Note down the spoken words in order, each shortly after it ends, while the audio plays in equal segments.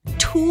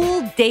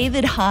Tool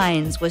David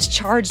Hines was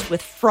charged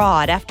with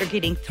fraud after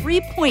getting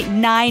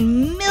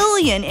 $3.9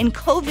 million in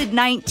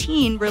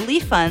COVID-19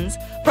 relief funds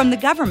from the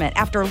government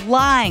after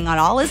lying on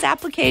all his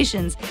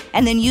applications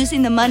and then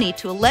using the money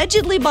to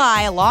allegedly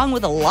buy, along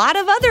with a lot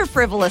of other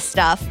frivolous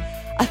stuff,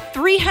 a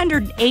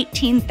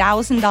 $318,000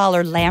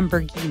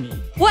 Lamborghini.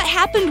 What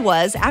happened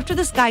was, after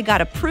this guy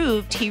got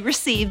approved, he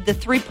received the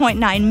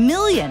 $3.9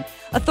 million.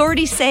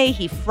 Authorities say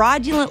he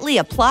fraudulently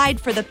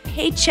applied for the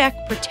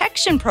Paycheck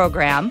Protection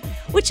Program,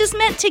 which is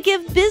meant to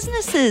give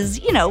businesses,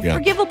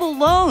 forgivable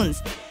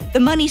loans. The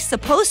money's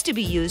supposed to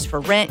be used for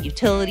rent,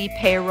 utility,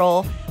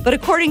 payroll. But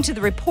according to the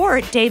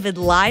report, David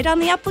lied on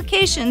the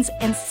applications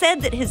and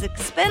said that his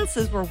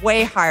expenses were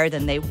way higher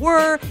than they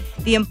were.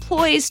 The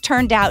employees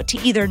turned out to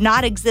either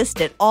not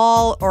exist at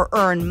all or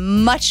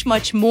earn much,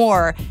 much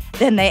more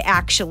than they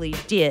actually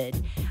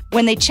did.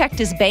 When they checked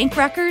his bank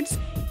records,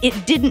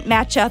 it didn't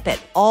match up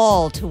at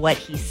all to what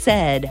he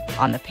said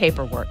on the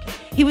paperwork.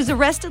 He was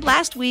arrested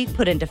last week,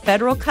 put into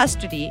federal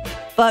custody,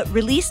 but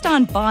released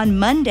on bond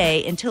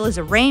Monday until his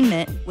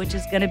arraignment, which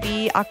is going to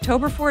be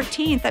October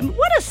 14th. I mean,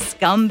 what a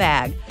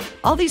scumbag.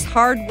 All these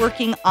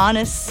hardworking,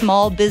 honest,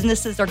 small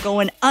businesses are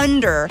going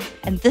under,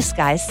 and this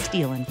guy's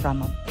stealing from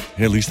them.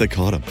 Hey, at least they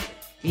caught him.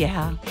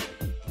 Yeah.